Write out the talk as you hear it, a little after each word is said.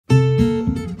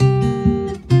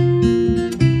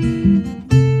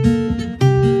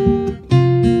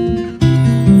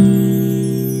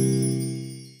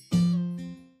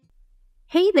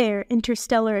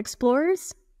interstellar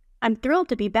explorers. I'm thrilled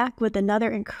to be back with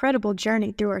another incredible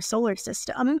journey through our solar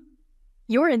system.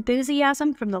 Your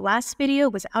enthusiasm from the last video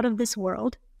was out of this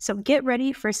world, so get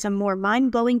ready for some more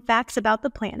mind-blowing facts about the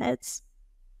planets.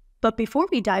 But before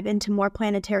we dive into more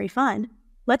planetary fun,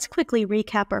 let's quickly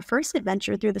recap our first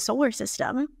adventure through the solar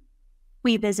system.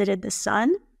 We visited the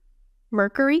Sun,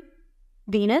 Mercury,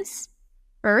 Venus,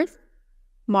 Earth,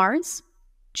 Mars,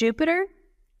 Jupiter,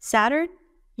 Saturn,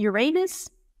 Uranus,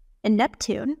 and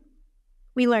Neptune.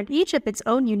 We learned each of its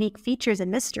own unique features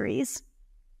and mysteries.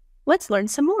 Let's learn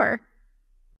some more.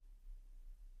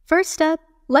 First up,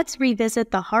 let's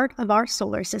revisit the heart of our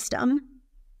solar system,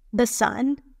 the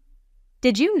Sun.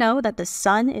 Did you know that the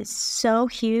Sun is so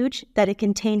huge that it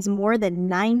contains more than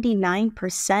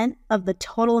 99% of the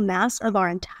total mass of our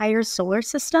entire solar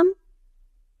system?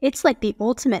 It's like the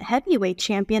ultimate heavyweight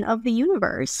champion of the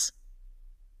universe.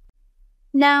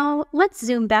 Now, let's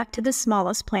zoom back to the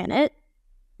smallest planet,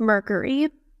 Mercury.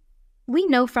 We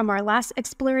know from our last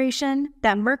exploration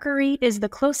that Mercury is the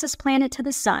closest planet to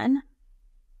the Sun.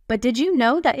 But did you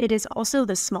know that it is also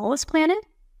the smallest planet?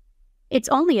 It's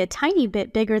only a tiny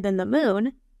bit bigger than the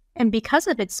Moon, and because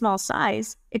of its small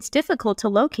size, it's difficult to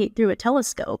locate through a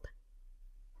telescope.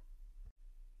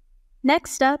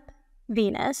 Next up,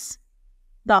 Venus,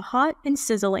 the hot and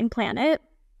sizzling planet.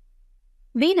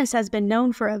 Venus has been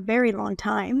known for a very long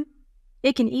time.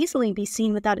 It can easily be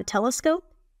seen without a telescope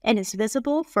and is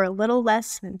visible for a little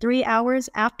less than 3 hours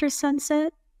after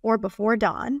sunset or before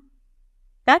dawn.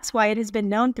 That's why it has been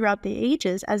known throughout the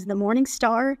ages as the morning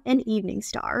star and evening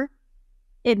star.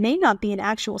 It may not be an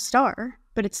actual star,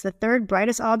 but it's the third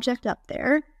brightest object up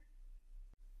there.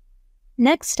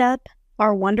 Next up,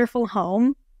 our wonderful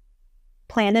home,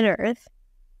 planet Earth.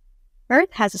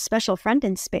 Earth has a special friend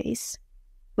in space,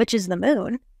 which is the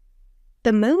Moon.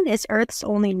 The Moon is Earth's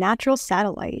only natural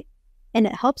satellite, and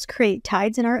it helps create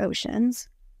tides in our oceans.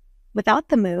 Without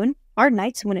the Moon, our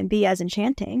nights wouldn't be as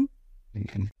enchanting.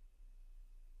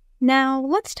 Now,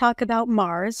 let's talk about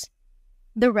Mars,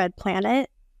 the red planet.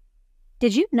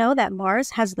 Did you know that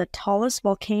Mars has the tallest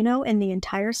volcano in the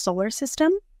entire solar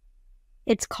system?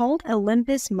 It's called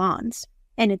Olympus Mons,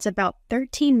 and it's about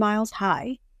 13 miles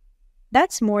high.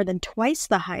 That's more than twice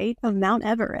the height of Mount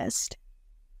Everest.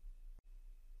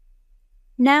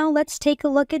 Now let's take a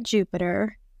look at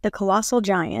Jupiter, the colossal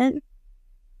giant.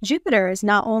 Jupiter is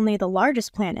not only the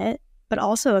largest planet, but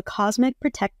also a cosmic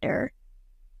protector.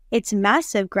 Its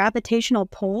massive gravitational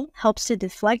pull helps to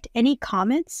deflect any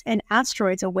comets and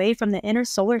asteroids away from the inner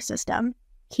solar system,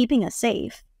 keeping us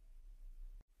safe.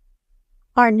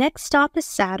 Our next stop is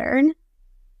Saturn.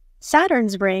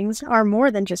 Saturn's rings are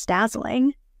more than just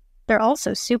dazzling. They're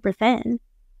also super thin.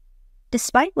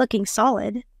 Despite looking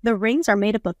solid, the rings are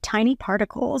made up of tiny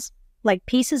particles, like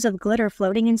pieces of glitter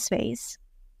floating in space.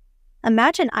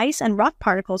 Imagine ice and rock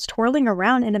particles twirling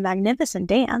around in a magnificent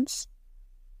dance.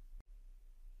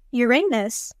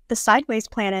 Uranus, the sideways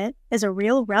planet, is a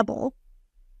real rebel.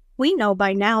 We know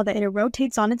by now that it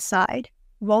rotates on its side,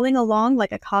 rolling along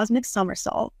like a cosmic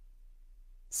somersault.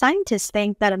 Scientists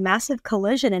think that a massive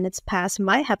collision in its past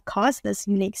might have caused this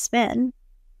unique spin.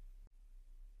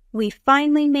 We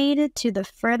finally made it to the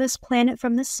furthest planet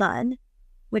from the Sun,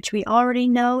 which we already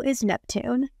know is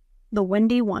Neptune, the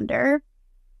windy wonder.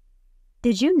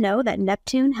 Did you know that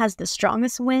Neptune has the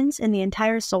strongest winds in the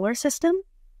entire solar system?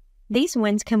 These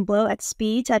winds can blow at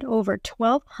speeds at over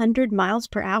 1,200 miles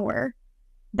per hour.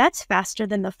 That's faster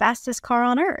than the fastest car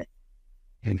on Earth.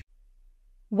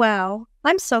 Wow,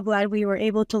 I'm so glad we were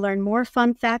able to learn more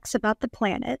fun facts about the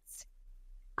planets.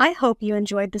 I hope you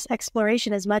enjoyed this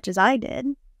exploration as much as I did.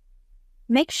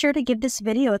 Make sure to give this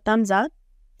video a thumbs up,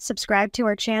 subscribe to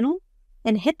our channel,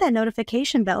 and hit that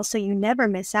notification bell so you never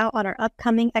miss out on our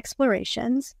upcoming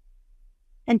explorations.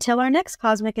 Until our next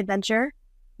cosmic adventure,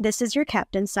 this is your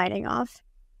captain signing off.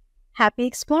 Happy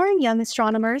exploring, young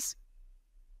astronomers!